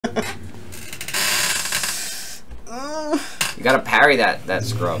You gotta parry that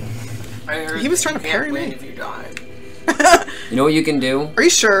scrub. He was trying to parry me. If you die. You know what you can do? Are you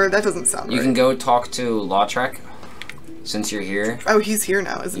sure? That doesn't sound right. You can go talk to Lautrec, since you're here. Oh, he's here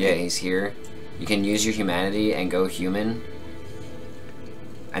now, isn't he? Yeah, he's here. You can use your humanity and go human.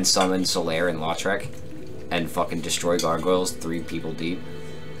 And summon Solaire and Lautrec. And fucking destroy gargoyles 3 people deep.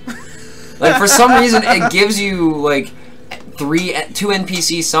 Like, for some reason, it gives you, like, 2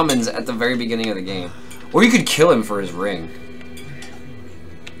 NPC summons at the very beginning of the game. Or you could kill him for his ring.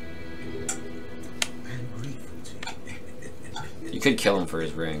 You could kill him for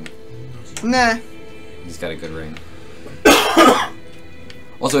his ring. Nah. He's got a good ring.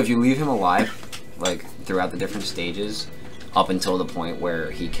 Also, if you leave him alive, like, throughout the different stages, up until the point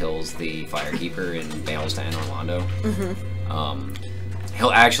where he kills the Firekeeper and bails to end Orlando, he'll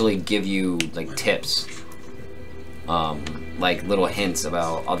actually give you, like, tips. Like, little hints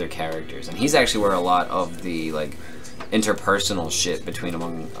about other characters. And he's actually where a lot of the, like, interpersonal shit between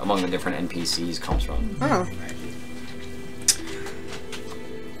among the different NPCs comes from. Oh.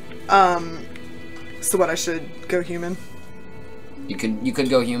 So what, I should go human? You could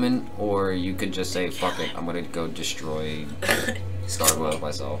go human, or you could just say, fuck it, I'm gonna go destroy Gargoyle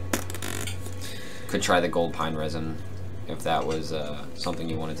myself. Could try the gold pine resin, if that was something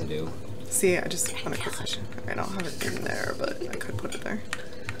you wanted to do. See, I just want a position. I don't have it in there, but I could put it there.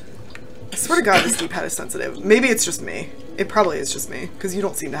 I swear to God, this D-pad is sensitive. Maybe it's just me. It probably is just me, because you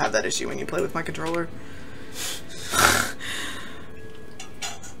don't seem to have that issue when you play with my controller.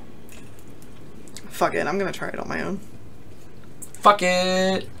 Fuck it, I'm gonna try it on my own. Fuck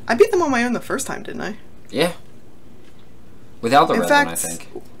it! I beat them on my own the first time, didn't I? Yeah. Without the resin, I think.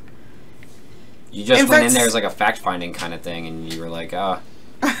 You just went in there as like a fact-finding kind of thing, and you were like, I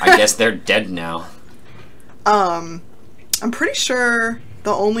guess they're dead now. I'm pretty sure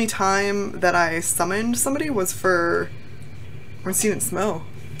the only time that I summoned somebody was for Ornstein and Smo.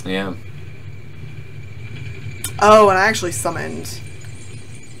 Yeah. Oh, and I actually summoned...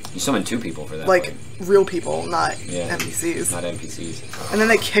 You summoned 2 people for that. Like, fight. real people, not NPCs. Not NPCs. And then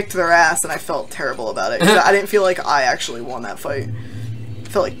they kicked their ass, and I felt terrible about it. 'Cause I didn't feel like I actually won that fight. I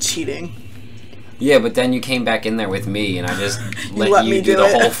felt like cheating. Yeah, but then you came back in there with me, and I just let you do the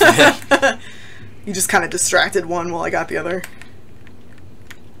it. whole thing. You just kind of distracted one while I got the other.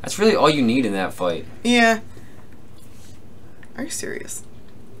 That's really all you need in that fight. Yeah. Are you serious?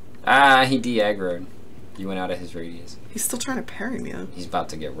 Ah, he de-aggroed. You went out of his radius. He's still trying to parry me, though. He's about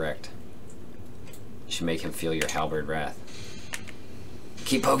to get wrecked. You should make him feel your halberd wrath.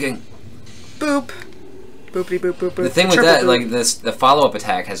 Keep poking. Boop. Boopity boop boop boop. The thing with that, like, the follow-up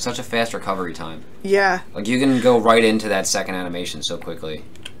attack has such a fast recovery time. Yeah. Like, you can go right into that second animation so quickly.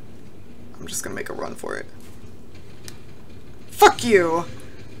 I'm just gonna make a run for it. Fuck you!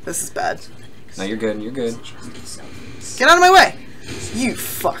 This is bad. No, you're good, you're good. Get out of my way! You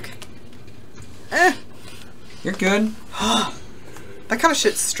fuck. Eh. You're good. That kind of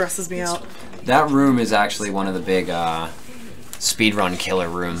shit stresses me out. That room is actually one of the big speedrun killer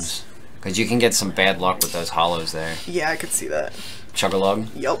rooms. Because you can get some bad luck with those hollows there. Yeah, I could see that. Chug-a-lug?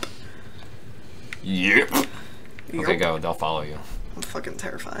 Yup. Yep. Okay, go. They'll follow you. I'm fucking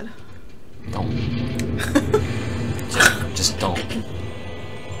terrified. Don't. just don't.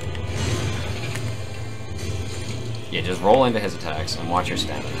 Yeah, just roll into his attacks and watch your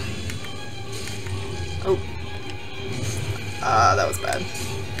stamina. Oh. That was bad.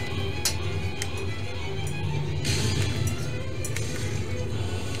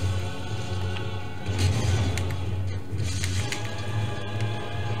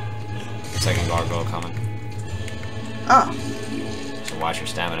 Second gargoyle coming. Oh. So watch your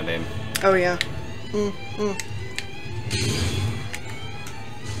stamina, babe. Oh, yeah.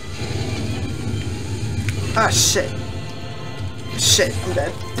 Ah, shit. Shit, I'm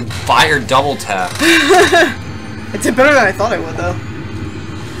dead. Fire double tap. I did better than I thought I would, though.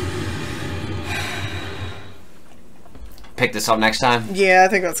 Pick this up next time? Yeah, I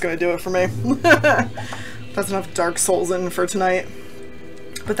think that's gonna do it for me. That's enough Dark Souls in for tonight.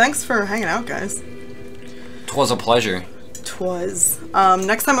 But thanks for hanging out, guys. 'Twas a pleasure. 'Twas.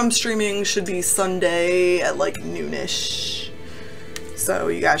 Next time I'm streaming should be Sunday at like noonish. So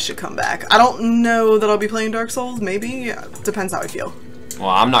you guys should come back. I don't know that I'll be playing Dark Souls, maybe. Depends how I feel. Well,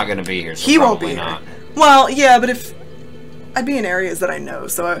 I'm not gonna be here, so he won't be not. here. Well, yeah, but if I'd be in areas that I know,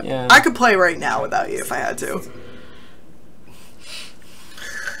 so I could play right now without you if I had to.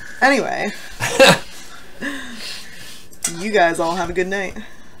 Anyway. You guys all have a good night.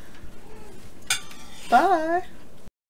 Bye.